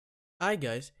Hi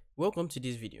guys, welcome to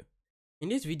this video. In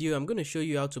this video, I'm going to show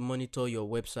you how to monitor your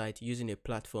website using a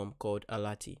platform called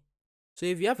Alerty. So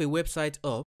if you have a website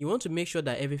up, you want to make sure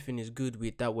that everything is good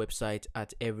with that website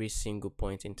at every single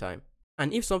point in time.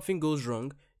 And if something goes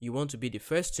wrong, you want to be the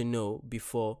first to know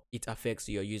before it affects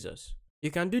your users.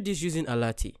 You can do this using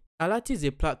Alerty. Alerty is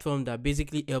a platform that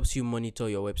basically helps you monitor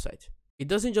your website. It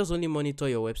doesn't just only monitor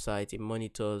your website, it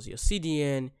monitors your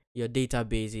CDN, your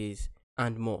databases,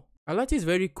 and more. Alerty is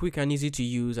very quick and easy to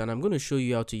use, and I'm going to show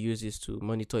you how to use this to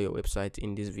monitor your website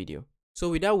in this video. So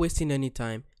without wasting any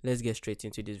time, let's get straight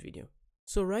into this video.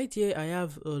 So right here, I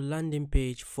have a landing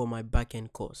page for my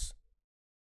backend course.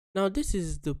 Now this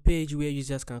is the page where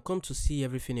users can come to see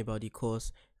everything about the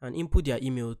course and input their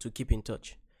email to keep in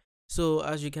touch. So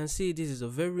as you can see, this is a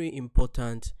very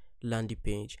important landing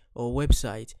page or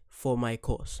website for my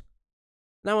course.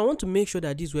 Now I want to make sure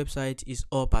that this website is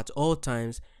up at all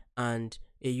times and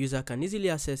a user can easily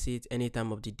access it any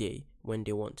time of the day when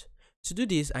they want. To do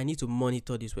this, I need to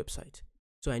monitor this website.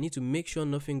 So I need to make sure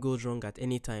nothing goes wrong at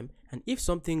any time, and if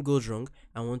something goes wrong,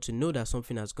 I want to know that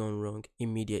something has gone wrong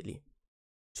immediately.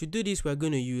 To do this, we're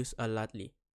going to use Alerty.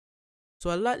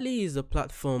 So Alerty is a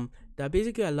platform that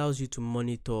basically allows you to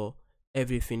monitor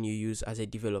everything you use as a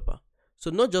developer.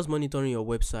 So not just monitoring your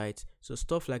website, so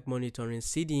stuff like monitoring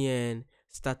CDN,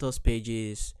 status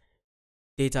pages,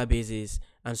 databases,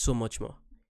 and so much more.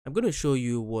 I'm going to show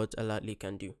you what Alerty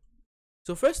can do.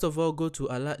 So first of all, go to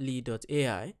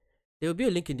alertly.ai. There will be a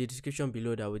link in the description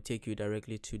below that will take you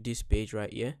directly to this page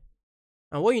right here.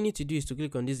 And what you need to do is to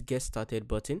click on this Get Started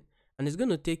button, and it's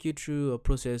going to take you through a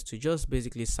process to just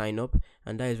basically sign up,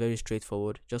 and that is very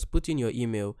straightforward. Just put in your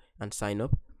email and sign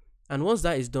up. And once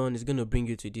that is done, it's going to bring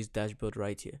you to this dashboard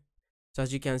right here. So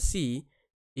as you can see,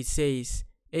 it says,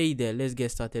 "Hey there, let's get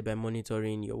started by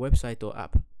monitoring your website or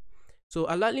app." So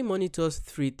Alerty monitors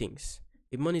three things.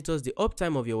 It monitors the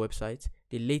uptime of your website,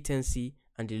 the latency,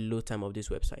 and the load time of this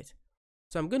website.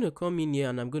 So I'm going to come in here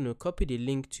and I'm going to copy the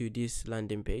link to this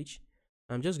landing page.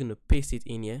 I'm just going to paste it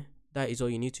in here. That is all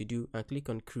you need to do, and click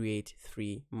on Create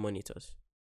 3 monitors.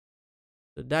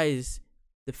 So that is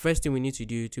the first thing we need to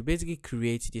do to basically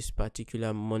create this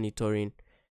particular monitoring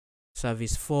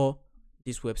service for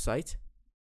this website.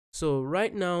 So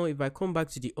right now, if I come back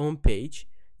to the home page,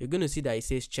 you're going to see that it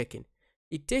says checking.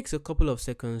 It takes a couple of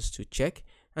seconds to check,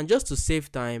 and just to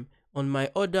save time, on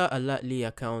my other Alerty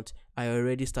account, I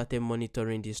already started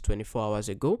monitoring this 24 hours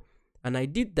ago, and I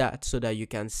did that so that you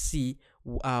can see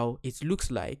how it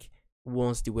looks like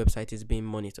once the website is being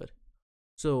monitored.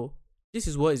 So this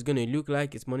is what it's going to look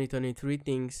like. It's monitoring three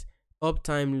things: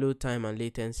 uptime, load time, and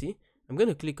latency. I'm going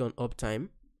to click on uptime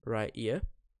right here,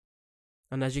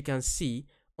 and as you can see,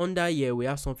 under here we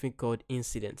have something called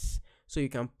incidents. So you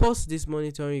can pause this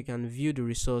monitoring, you can view the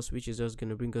resource, which is just going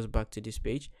to bring us back to this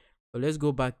page. But let's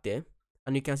go back there,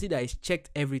 and you can see that it's checked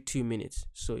every 2 minutes.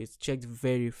 So it's checked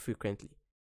very frequently.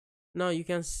 Now you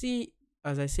can see,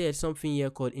 as I said, something here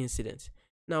called incidents.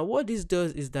 Now what this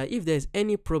does is that if there's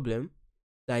any problem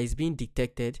that is being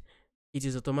detected, it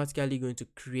is automatically going to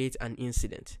create an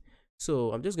incident.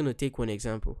 So I'm just going to take one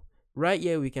example. Right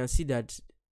here we can see that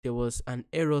there was an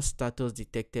error status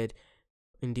detected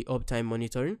in the uptime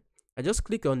monitoring. I just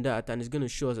click on that and it's going to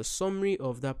show us a summary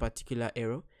of that particular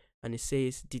error, and it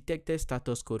says detected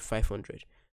status code 500.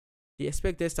 The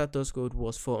expected status code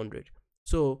was 400.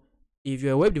 So if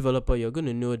you're a web developer, you're going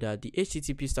to know that the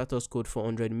HTTP status code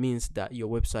 400 means that your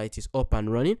website is up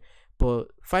and running, but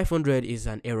 500 is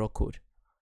an error code.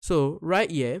 So right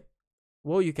here,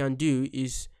 what you can do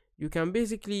is you can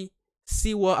basically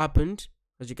see what happened.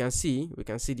 As you can see, we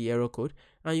can see the error code,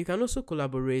 and you can also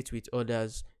collaborate with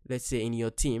others, let's say in your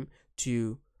team,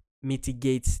 to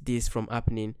mitigate this from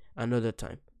happening another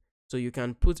time. So you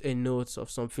can put a note of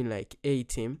something like, "Hey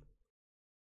team,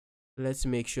 let's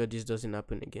make sure this doesn't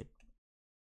happen again."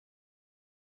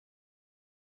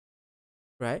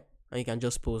 Right? And you can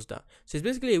just post that. So it's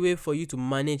basically a way for you to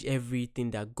manage everything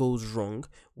that goes wrong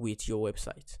with your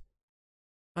website.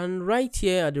 And right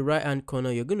here at the right hand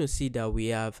corner, you're going to see that we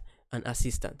have an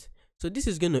assistant. So this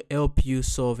is going to help you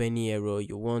solve any error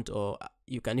you want, or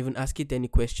you can even ask it any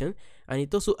question, and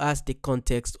it also has the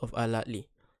context of Alerty.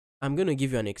 I'm going to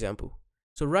give you an example.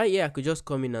 So right here I could just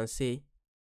come in and say,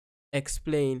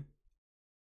 "Explain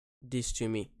this to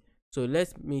me." So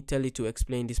let me tell it to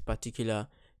explain this particular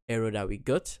error that we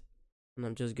got, and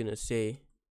I'm just going to say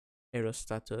error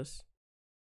status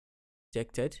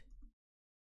detected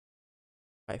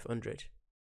 500.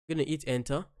 I'm going to hit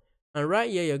enter. And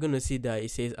right here, you're going to see that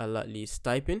it says Alerty is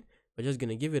typing. We're just going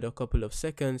to give it a couple of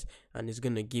seconds, and it's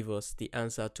going to give us the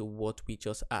answer to what we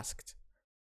just asked.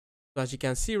 So as you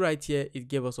can see right here, it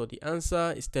gave us all the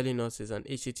answer. It's telling us it's an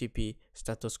HTTP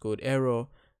status code error.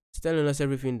 It's telling us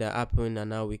everything that happened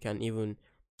and how we can even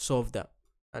solve that.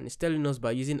 And it's telling us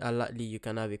by using Alerty, you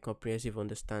can have a comprehensive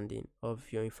understanding of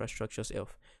your infrastructure's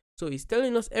health. So it's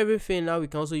telling us everything. Now we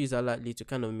can also use Alerty to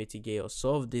kind of mitigate or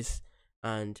solve this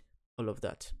and all of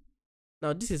that.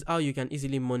 Now this is how you can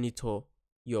easily monitor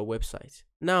your website.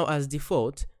 Now as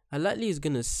default, Alerty is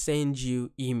going to send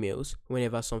you emails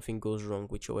whenever something goes wrong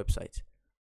with your website.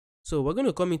 So we're going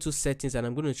to come into settings and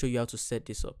I'm going to show you how to set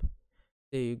this up.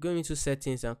 So you go into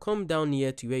settings and come down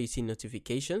here to where you see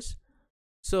notifications.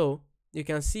 So you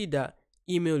can see that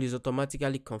email is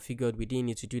automatically configured. We didn't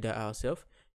need to do that ourselves.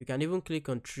 You can even click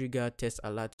on trigger test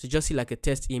alert to just see like a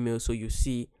test email, so you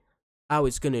see how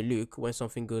it's going to look when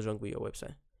something goes wrong with your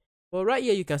website. But right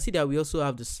here you can see that we also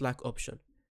have the Slack option.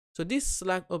 So this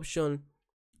Slack option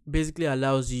basically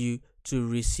allows you to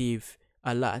receive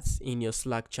alerts in your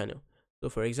Slack channel. So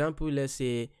for example, let's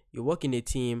say you work in a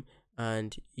team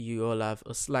and you all have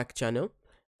a Slack channel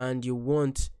and you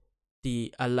want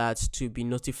the alerts to be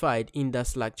notified in that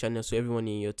Slack channel so everyone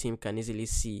in your team can easily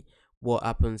see what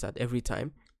happens at every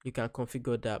time. You can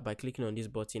configure that by clicking on this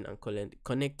button and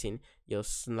connecting your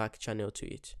Slack channel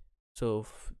to it. So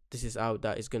this is how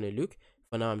that is going to look.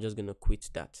 For now, I'm just going to quit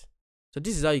that. So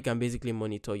this is how you can basically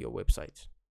monitor your website.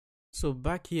 So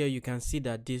back here, you can see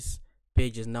that this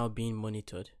page is now being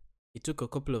monitored. It took a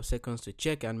couple of seconds to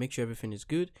check and make sure everything is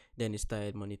good. Then it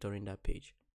started monitoring that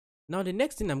page. Now the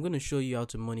next thing I'm going to show you how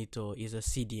to monitor is a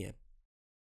CDN.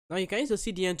 Now you can use a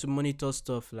CDN to monitor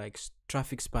stuff like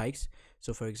traffic spikes.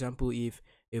 So for example, if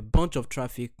a bunch of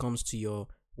traffic comes to your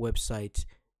website,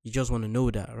 you just want to know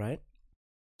that, right?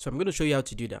 So I'm going to show you how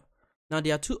to do that. Now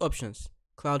there are two options,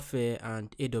 Cloudflare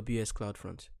and AWS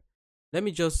CloudFront. Let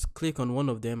me just click on one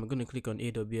of them. I'm going to click on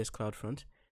AWS CloudFront.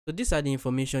 So these are the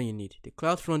information you need: the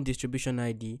CloudFront distribution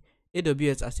ID,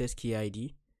 AWS access key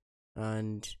ID,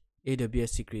 and AWS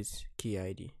secrets key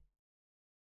ID.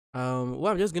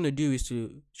 What I'm just going to do is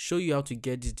to show you how to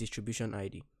get this distribution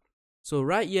ID. So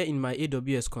right here in my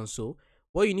AWS console,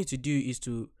 what you need to do is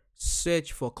to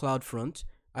search for CloudFront.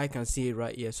 I can see it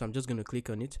right here, so I'm just going to click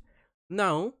on it.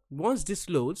 Now, once this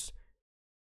loads,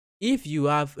 if you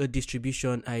have a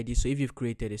distribution ID, so if you've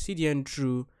created a CDN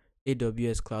through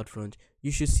AWS CloudFront,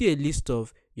 you should see a list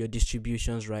of your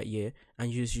distributions right here,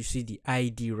 and you should see the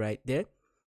ID right there.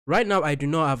 Right now, I do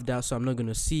not have that, so I'm not going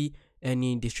to see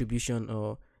any distribution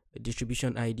or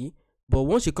distribution ID. But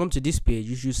once you come to this page,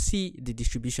 you should see the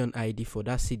distribution ID for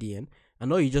that CDN,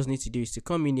 and all you just need to do is to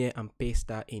come in here and paste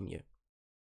that in here.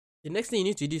 The next thing you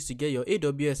need to do is to get your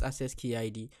AWS access key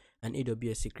ID and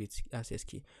AWS secret access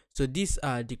key. So these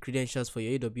are the credentials for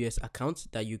your AWS account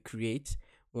that you create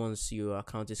once your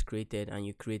account is created and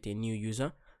you create a new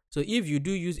user. So if you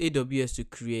do use AWS to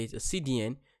create a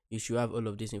CDN, you should have all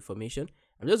of this information.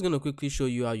 I'm just going to quickly show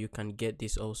you how you can get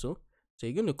this also. So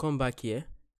you're going to come back here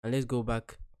and let's go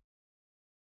back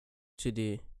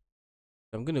to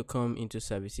I'm going to come into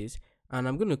services and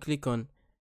I'm going to click on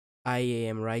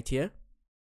IAM right here.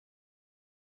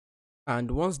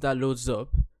 And once that loads up,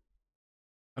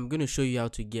 I'm going to show you how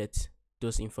to get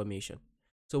those information.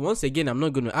 So once again, I'm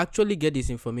not going to actually get this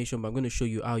information, but I'm going to show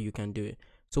you how you can do it.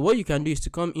 So what you can do is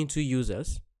to come into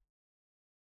users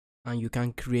and you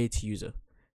can create user.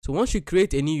 So once you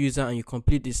create a new user and you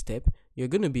complete this step, you're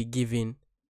going to be given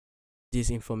this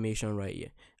information right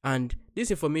here. And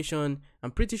this information,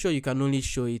 I'm pretty sure you can only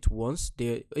show it once.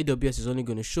 The AWS is only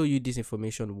going to show you this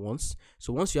information once.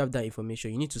 So once you have that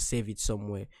information, you need to save it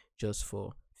somewhere just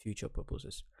for future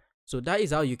purposes. So that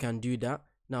is how you can do that.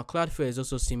 Now Cloudflare is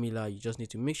also similar. You just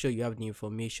need to make sure you have the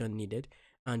information needed,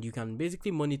 and you can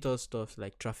basically monitor stuff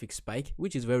like traffic spike,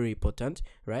 which is very important,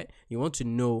 right? You want to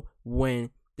know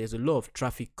when there's a lot of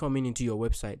traffic coming into your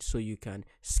website so you can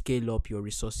scale up your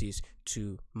resources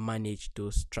to manage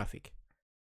those traffic.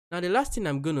 Now the last thing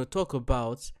I'm going to talk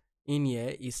about in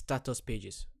here is status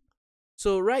pages.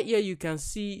 So right here you can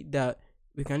see that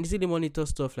we can easily monitor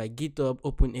stuff like GitHub,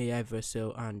 OpenAI,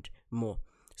 Vercel, and more.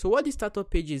 So what the status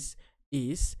pages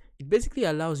is, it basically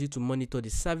allows you to monitor the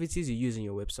services you use in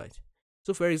your website.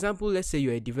 So for example, let's say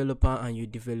you're a developer and you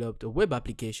developed a web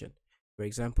application. For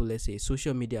example, let's say a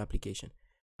social media application.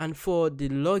 And for the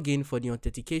login, for the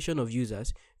authentication of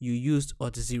users, you used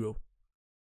Auth0.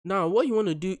 Now, what you want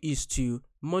to do is to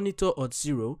monitor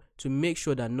Auth0 to make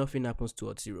sure that nothing happens to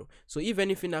Auth0. So if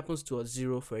anything happens to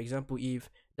Auth0, for example, if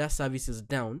that service is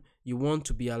down, you want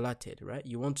to be alerted, right?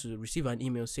 You want to receive an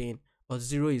email saying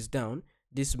Auth0 is down.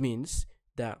 This means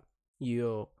that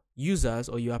your users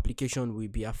or your application will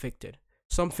be affected.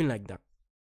 Something like that.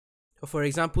 For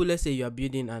example, let's say you are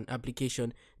building an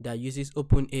application that uses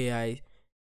OpenAI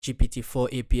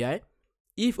GPT-4 API.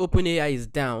 If OpenAI is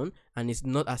down and is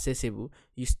not accessible,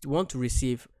 you want to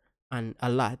receive an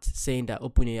alert saying that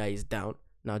OpenAI is down.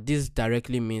 Now, this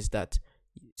directly means that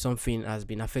something has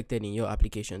been affected in your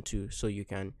application too, so you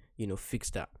can, fix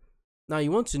that. Now,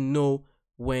 you want to know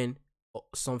when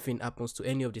something happens to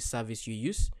any of the service you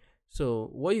use. So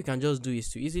what you can just do is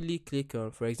to easily click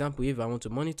on, for example, if I want to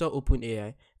monitor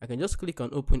OpenAI, I can just click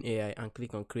on OpenAI and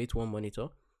click on create one monitor,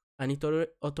 and it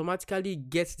automatically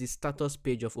gets the status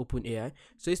page of OpenAI.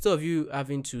 So instead of you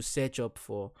having to search up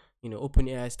for,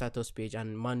 OpenAI status page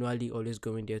and manually always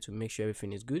going there to make sure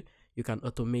everything is good, you can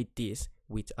automate this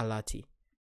with Alerty.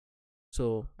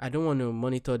 So I don't want to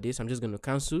monitor this. I'm just going to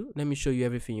cancel. Let me show you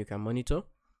everything you can monitor.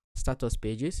 Status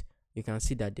pages. You can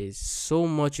see that there's so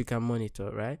much you can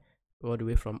monitor, right? All the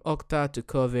way from Okta to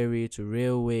Covery to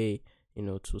Railway,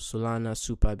 to Solana,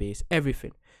 Superbase,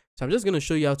 everything. So I'm just going to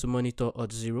show you how to monitor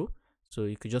Auth0. So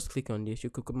you could just click on this.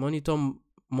 You could monitor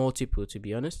multiple, to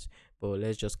be honest, but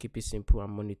let's just keep it simple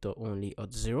and monitor only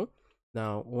Auth0.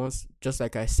 Now, just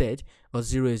like I said,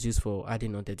 Auth0 is used for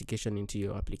adding authentication into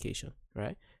your application,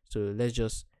 right? So let's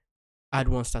just add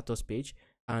one status page.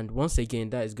 And once again,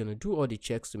 that is going to do all the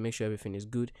checks to make sure everything is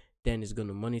good. Then it's going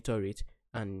to monitor it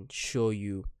and show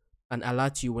you and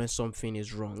alert you when something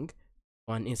is wrong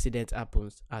or an incident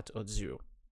happens at Auth0.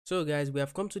 So guys, we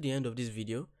have come to the end of this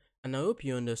video, and I hope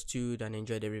you understood and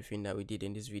enjoyed everything that we did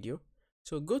in this video.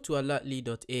 So go to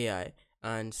alertly.ai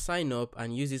and sign up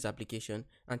and use this application,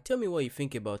 and tell me what you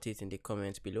think about it in the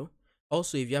comments below.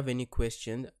 Also, if you have any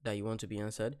question that you want to be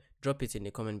answered, drop it in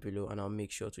the comment below and I'll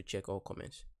make sure to check all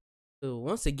comments. So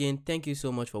once again, thank you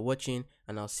so much for watching,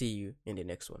 and I'll see you in the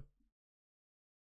next one.